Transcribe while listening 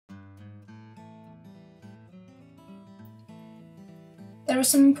There are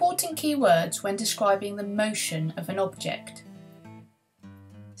some important key words when describing the motion of an object.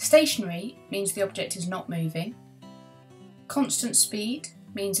 Stationary means the object is not moving. Constant speed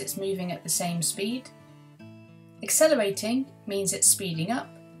means it's moving at the same speed. Accelerating means it's speeding up.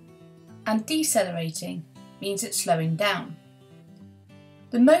 And decelerating means it's slowing down.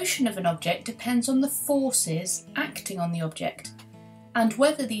 The motion of an object depends on the forces acting on the object and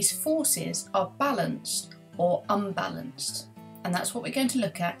whether these forces are balanced or unbalanced. And that's what we're going to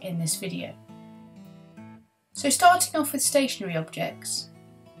look at in this video. So starting off with stationary objects,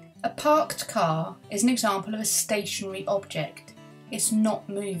 a parked car is an example of a stationary object. It's not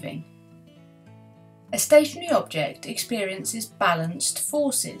moving. A stationary object experiences balanced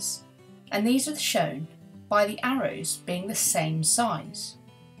forces, and these are shown by the arrows being the same size.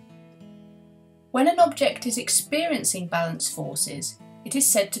 When an object is experiencing balanced forces, it is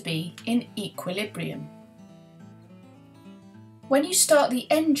said to be in equilibrium. When you start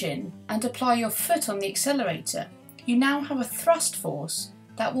the engine and apply your foot on the accelerator, you now have a thrust force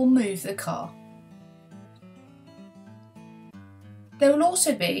that will move the car. There will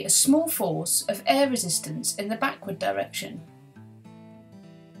also be a small force of air resistance in the backward direction.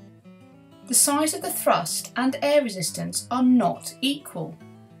 The size of the thrust and air resistance are not equal.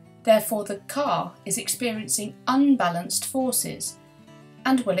 Therefore, the car is experiencing unbalanced forces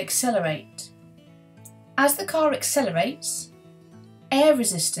and will accelerate. As the car accelerates, air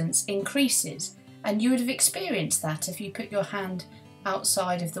resistance increases, and you would have experienced that if you put your hand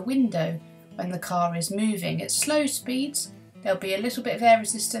outside of the window when the car is moving. At slow speeds, there'll be a little bit of air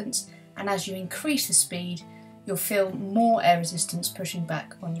resistance, and as you increase the speed, you'll feel more air resistance pushing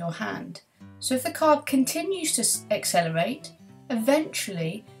back on your hand. So if the car continues to accelerate,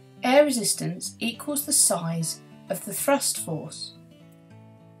 eventually air resistance equals the size of the thrust force.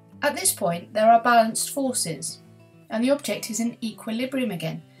 At this point, there are balanced forces, and the object is in equilibrium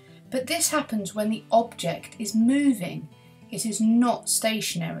again. But this happens when the object is moving. It is not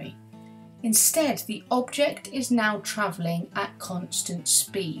stationary. Instead, the object is now travelling at constant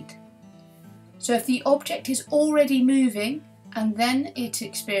speed. So if the object is already moving and then it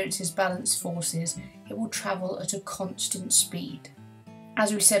experiences balanced forces, it will travel at a constant speed.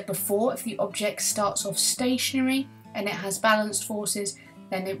 As we said before, if the object starts off stationary and it has balanced forces,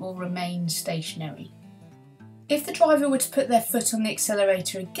 then it will remain stationary. If the driver were to put their foot on the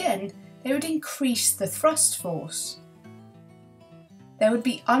accelerator again, they would increase the thrust force. There would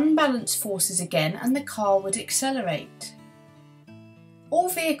be unbalanced forces again and the car would accelerate. All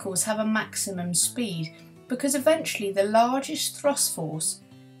vehicles have a maximum speed because eventually the largest thrust force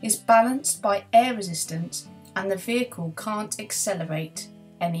is balanced by air resistance and the vehicle can't accelerate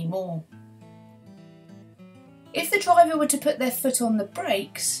anymore. If the driver were to put their foot on the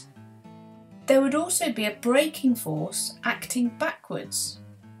brakes, there would also be a braking force acting backwards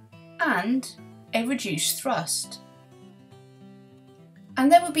and a reduced thrust. And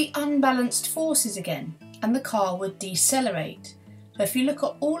there would be unbalanced forces again and the car would decelerate. So if you look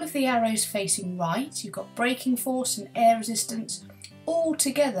at all of the arrows facing right, you've got braking force and air resistance. All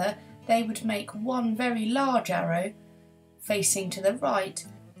together they would make one very large arrow facing to the right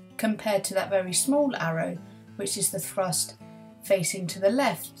compared to that very small arrow, which is the thrust facing to the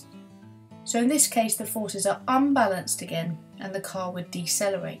left. So in this case the forces are unbalanced again and the car would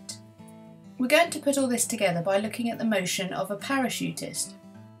decelerate. We're going to put all this together by looking at the motion of a parachutist.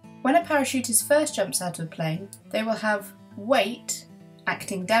 When a parachutist first jumps out of a plane, they will have weight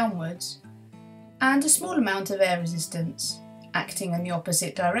acting downwards and a small amount of air resistance acting in the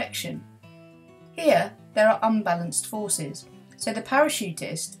opposite direction. Here there are unbalanced forces, so the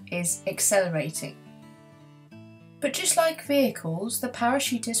parachutist is accelerating. But just like vehicles, the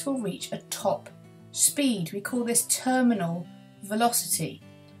parachutist will reach a top speed. We call this terminal velocity.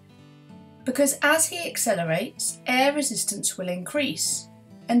 Because as he accelerates, air resistance will increase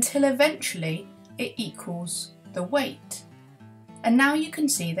until eventually it equals the weight. And now you can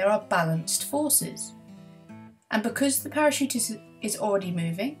see there are balanced forces. And because the parachutist is already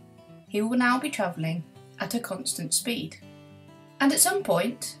moving, he will now be travelling at a constant speed. And at some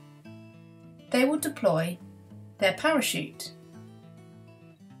point, they will deploy their parachute.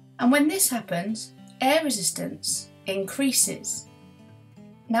 And when this happens, air resistance increases.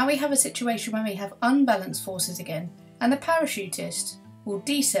 Now we have a situation where we have unbalanced forces again, and the parachutist will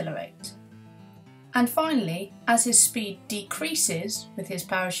decelerate. And finally, as his speed decreases with his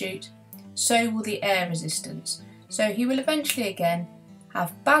parachute, so will the air resistance. So he will eventually again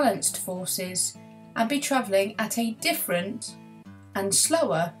have balanced forces and be travelling at a different and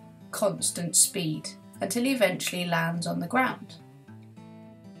slower constant speed until he eventually lands on the ground.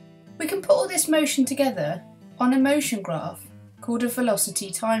 We can put all this motion together on a motion graph called a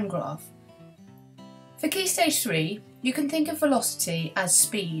velocity time graph. For Key Stage 3, you can think of velocity as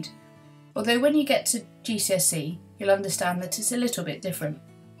speed, although when you get to GCSE, you'll understand that it's a little bit different.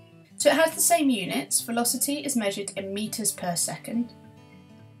 So it has the same units. Velocity is measured in metres per second,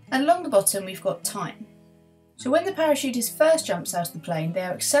 and along the bottom we've got time. So when the parachutist first jumps out of the plane, they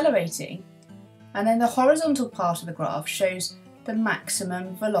are accelerating, and then the horizontal part of the graph shows the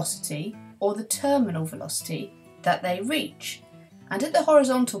maximum velocity, or the terminal velocity, that they reach. And at the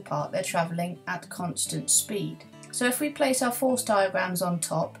horizontal part, they're travelling at constant speed. So if we place our force diagrams on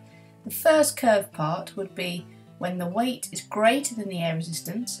top, the first curved part would be when the weight is greater than the air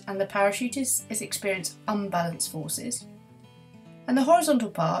resistance and the parachutist is experiencing unbalanced forces. And the horizontal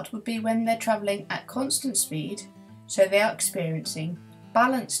part would be when they're travelling at constant speed, so they are experiencing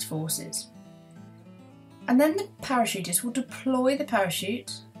balanced forces. And then the parachutist will deploy the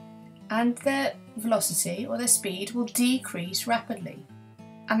parachute and their velocity or their speed will decrease rapidly.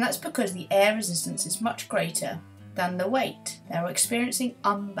 And that's because the air resistance is much greater than the weight. They are experiencing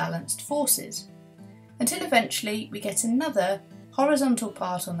unbalanced forces. Until eventually we get another horizontal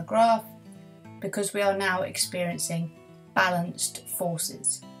part on the graph because we are now experiencing balanced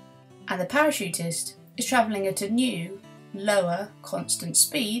forces. And the parachutist is travelling at a new, lower, constant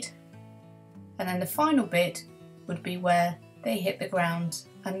speed. And then the final bit would be where they hit the ground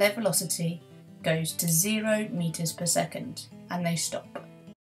and their velocity goes to 0 metres per second and they stop.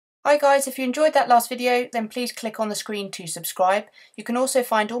 Hi guys, if you enjoyed that last video then please click on the screen to subscribe. You can also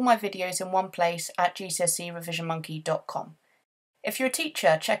find all my videos in one place at gcserevisionmonkey.com. If you're a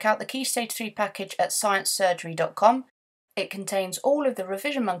teacher, check out the Key Stage 3 package at sciencesurgery.com. It contains all of the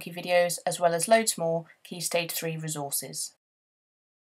Revision Monkey videos as well as loads more Key Stage 3 resources.